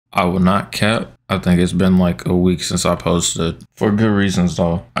I will not cap. I think it's been like a week since I posted. For good reasons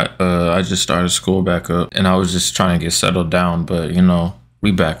though. I just started school back up and I was just trying to get settled down, but you know,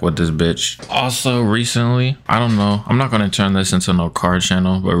 we back with this bitch. Also recently, I don't know, I'm not gonna turn this into no car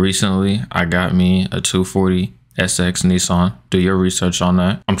channel, but recently I got me a 240 SX Nissan. Do your research on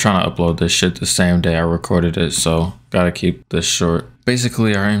that. I'm trying to upload this shit the same day I recorded it, so gotta keep this short.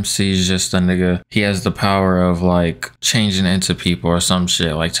 Basically, our MC is just a nigga. He has the power of like changing into people or some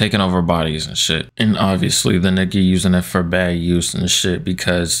shit, like taking over bodies and shit. And obviously the nigga using it for bad use and shit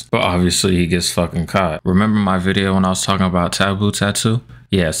but obviously he gets fucking caught. Remember my video when I was talking about Taboo Tattoo?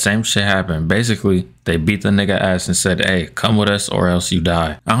 Yeah, same shit happened. Basically, they beat the nigga ass and said, hey, come with us or else you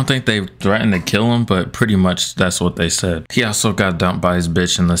die. I don't think they threatened to kill him, but pretty much that's what they said. He also got dumped by his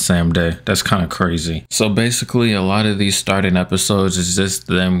bitch in the same day. That's kind of crazy. So basically, a lot of these starting episodes is just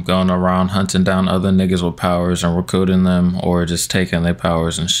them going around hunting down other niggas with powers and recruiting them or just taking their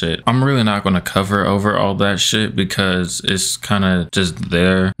powers and shit. I'm really not going to cover over all that shit because it's kind of just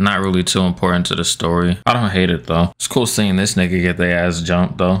there. Not really too important to the story. I don't hate it though. It's cool seeing this nigga get their ass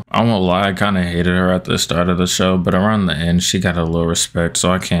jumped though. I won't lie, I kind of hated her at the start of the show, but around the end she got a little respect,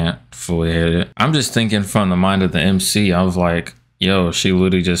 so I can't fully hate it. I'm just thinking from the mind of the MC. I was like, yo, she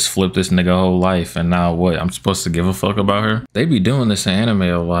literally just flipped this nigga whole life, and now what? I'm supposed to give a fuck about her? They be doing this in anime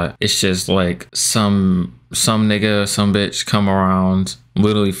a lot. It's just like some nigga, some bitch come around,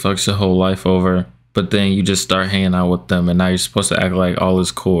 literally fucks your whole life over, but then you just start hanging out with them and now you're supposed to act like all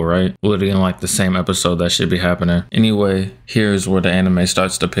is cool, right? Literally in like the same episode that should be happening. Anyway, here's where the anime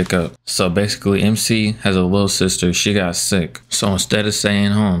starts to pick up. So basically MC has a little sister. She got sick. So instead of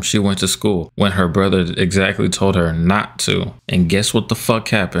staying home, she went to school when her brother exactly told her not to. And guess what the fuck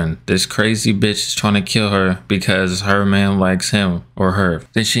happened? This crazy bitch is trying to kill her because her man likes him or her.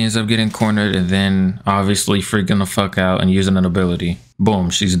 Then she ends up getting cornered and then obviously freaking the fuck out and using an ability.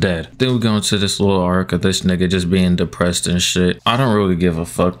 Boom, she's dead. Then we go into this little arc of this nigga just being depressed and shit. I don't really give a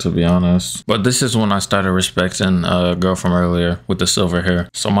fuck, to be honest. But this is when I started respecting a girl from earlier with the silver hair.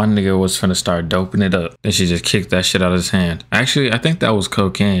 So my nigga was finna start doping it up. And she just kicked that shit out of his hand. Actually, I think that was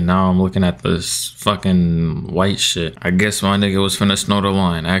cocaine. Now I'm looking at this fucking white shit. I guess my nigga was finna snort a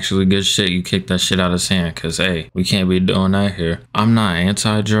line. Actually, good shit, you kicked that shit out of his hand. Cause hey, we can't be doing that here. I'm not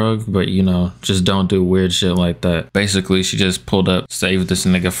anti-drug, but you know, just don't do weird shit like that. Basically, she just pulled up, saved this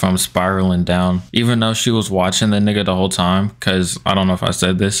nigga from spiraling down, even though she was watching the nigga the whole time. Cause I don't know if I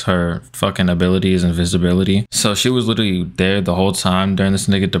said this, her fucking ability is invisibility. So she was literally there the whole time during this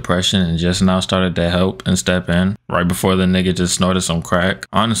nigga depression and just now started to help and step in right before the nigga just snorted some crack.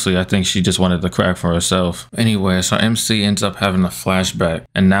 Honestly, I think she just wanted the crack for herself. Anyway, so MC ends up having a flashback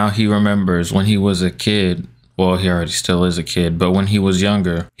and now he remembers when he was a kid. Well, he already still is a kid, but when he was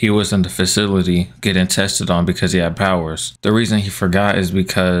younger, he was in the facility getting tested on because he had powers. The reason he forgot is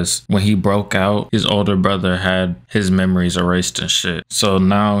because when he broke out, his older brother had his memories erased and shit. So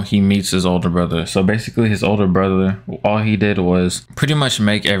now he meets his older brother. So basically his older brother, all he did was pretty much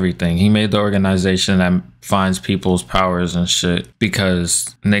make everything. He made the organization that finds people's powers and shit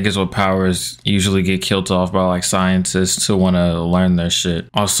because niggas with powers usually get killed off by like scientists who want to learn their shit.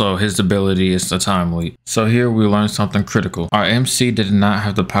 Also, his ability is the time leap. So here we learn something critical. Our MC did not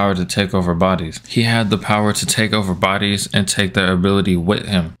have the power to take over bodies. He had the power to take over bodies and take their ability with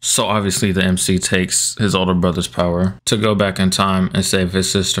him. So obviously the MC takes his older brother's power to go back in time and save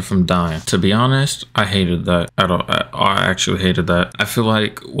his sister from dying. To be honest, I hated that. I actually hated that. I feel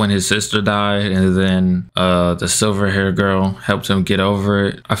like when his sister died and then the silver hair girl helped him get over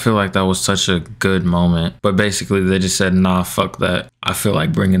it, I feel like that was such a good moment. But basically they just said, nah, fuck that. I feel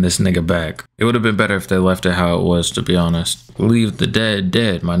like bringing this nigga back. It would have been better if they left it how it was, to be honest. Leave the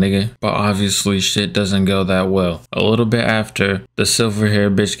dead, my nigga. But obviously shit doesn't go that well. A little bit after, the silver hair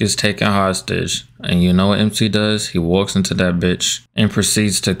bitch gets taken hostage. And you know what MC does? He walks into that bitch and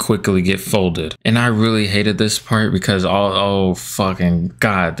proceeds to quickly get folded. And I really hated this part because oh fucking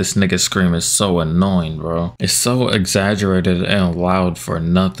god, this nigga scream is so annoying, bro. It's so exaggerated and loud for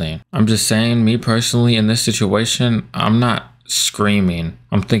nothing. I'm just saying, me personally in this situation, I'm not screaming.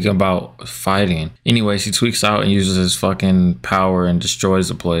 I'm thinking about fighting. Anyways, he tweaks out and uses his fucking power and destroys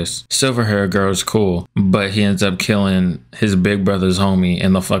the place. Silver hair girl is cool, but he ends up killing his big brother's homie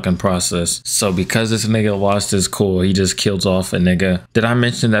in the fucking process. So because this nigga lost his cool, he just kills off a nigga. Did I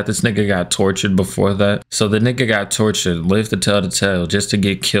mention that this nigga got tortured before that? So the nigga got tortured, lived to tell the tale, just to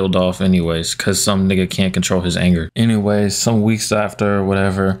get killed off anyways, cause some nigga can't control his anger. Anyways, some weeks after or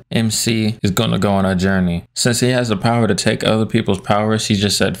whatever, MC is gonna go on a journey. Since he has the power to take other other people's powers, he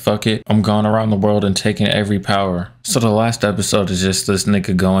just said, fuck it, I'm going around the world and taking every power. So the last episode is just this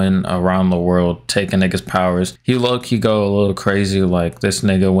nigga going around the world taking niggas' powers. He low-key go a little crazy, like this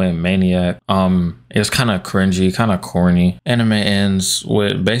nigga went maniac. It was kind of cringy, kind of corny. Anime ends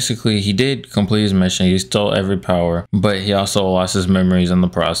with basically he did complete his mission. He stole every power, but he also lost his memories in the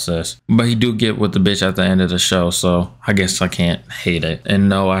process. But he do get with the bitch at the end of the show, so I guess I can't hate it. And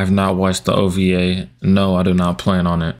no, I have not watched the OVA. No, I do not plan on it.